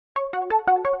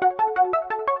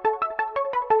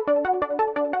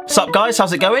Sup guys,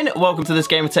 how's it going? Welcome to this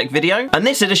Gamer Tech video, and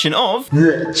this edition of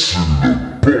What's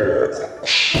in the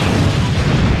Box?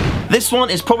 This one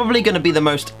is probably going to be the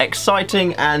most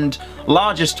exciting and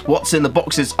largest What's in the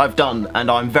Boxes I've done, and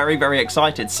I'm very, very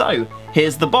excited. So,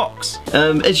 here's the box.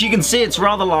 As you can see, it's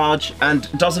rather large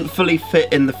and doesn't fully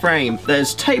fit in the frame.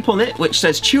 There's tape on it which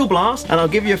says CHILLBLAST, and I'll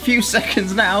give you a few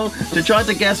seconds now to try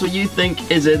to guess what you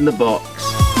think is in the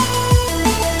box.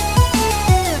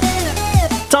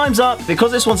 Time's up.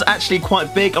 Because this one's actually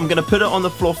quite big, I'm going to put it on the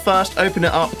floor first, open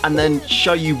it up, and then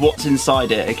show you what's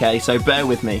inside it, okay? So bear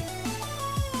with me.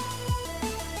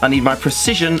 I need my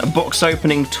precision box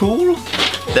opening tool.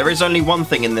 There is only one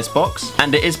thing in this box,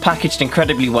 and it is packaged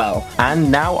incredibly well. And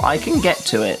now I can get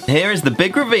to it. Here is the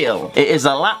big reveal. It is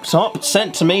a laptop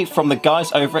sent to me from the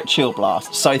guys over at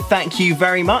CHILLBLAST. So thank you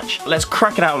very much. Let's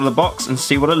crack it out of the box and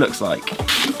see what it looks like.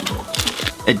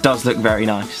 It does look very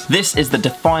nice. This is the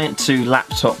Defiant 2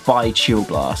 laptop by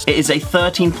CHILLBLAST. It is a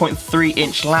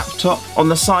 13.3-inch laptop. On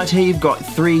the side here, you've got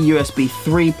 3 USB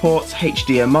 3 ports,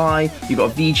 HDMI, you've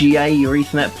got a VGA, your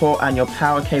Ethernet port, and your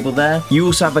power cable there. You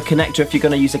also have a connector if you're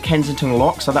going to use a Kensington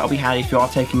lock, so that'll be handy if you are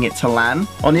taking it to LAN.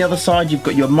 On the other side, you've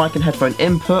got your mic and headphone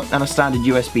input and a standard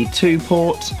USB 2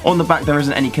 port. On the back, there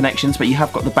isn't any connections, but you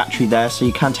have got the battery there, so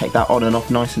you can take that on and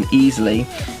off nice and easily.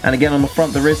 And again, on the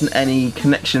front, there isn't any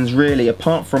connections really,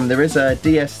 apart from there is a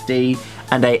DSD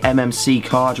and a MMC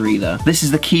card reader. This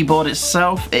is the keyboard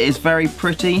itself. It is very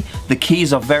pretty. The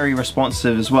keys are very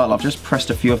responsive as well. I've just pressed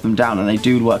a few of them down and they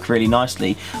do work really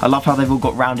nicely. I love how they've all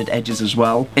got rounded edges as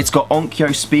well. It's got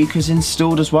Onkyo speakers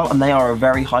installed as well, and they are a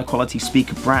very high quality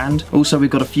speaker brand. Also, we've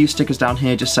got a few stickers down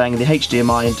here just saying the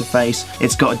HDMI interface.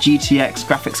 It's got a GTX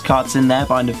graphics cards in there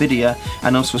by NVIDIA,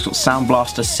 and also it's got Sound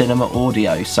Blaster cinema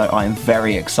audio, so I am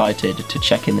very excited to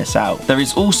checking this out. There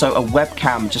is also a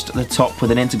webcam just at the top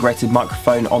with an integrated microphone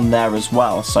on there as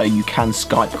well, so you can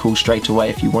Skype call straight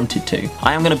away if you wanted to.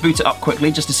 I am going to boot it up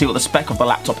quickly just to see what the spec of the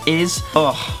laptop is.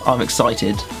 Oh, I'm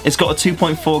excited. It's got a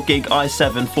 2.4 gig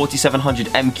i7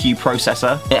 4700MQ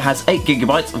processor. It has 8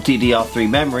 GB of DDR3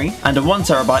 memory and a 1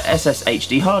 TB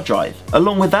SSHD hard drive.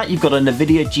 Along with that, you've got a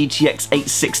NVIDIA GTX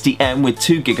 860M with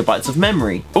 2 GB of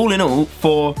memory. All in all,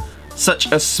 for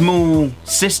such a small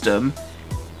system,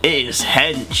 it is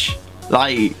hench.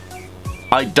 Like,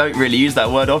 I don't really use that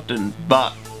word often,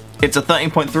 but it's a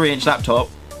 13.3-inch laptop.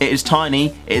 It is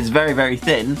tiny, it is very, very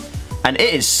thin, and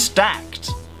it is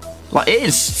stacked. Like, it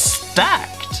is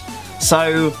stacked.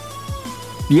 So,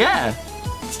 yeah,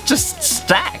 it's just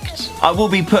stacked. I will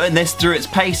be putting this through its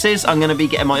paces. I'm going to be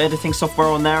getting my editing software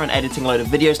on there and editing a load of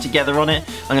videos together on it.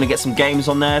 I'm going to get some games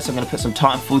on there, so I'm going to put some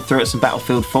Titanfall through it, some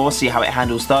Battlefield 4, see how it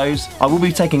handles those. I will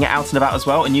be taking it out and about as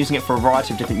well and using it for a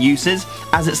variety of different uses.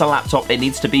 As it's a laptop, it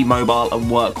needs to be mobile and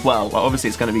work well. Well, obviously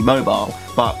it's going to be mobile,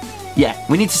 but yeah,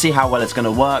 we need to see how well it's going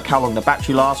to work, how long the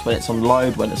battery lasts, when it's on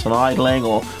load, when it's on idling,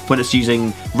 or when it's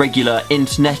using regular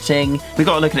interneting. We've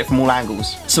got to look at it from all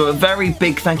angles. So a very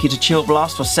big thank you to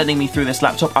CHILLBLAST for sending me through this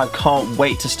laptop. I can't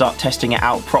wait to start testing it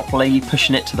out properly,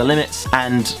 pushing it to the limits,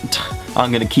 and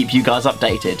I'm going to keep you guys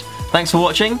updated. Thanks for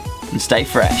watching, and stay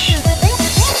fresh.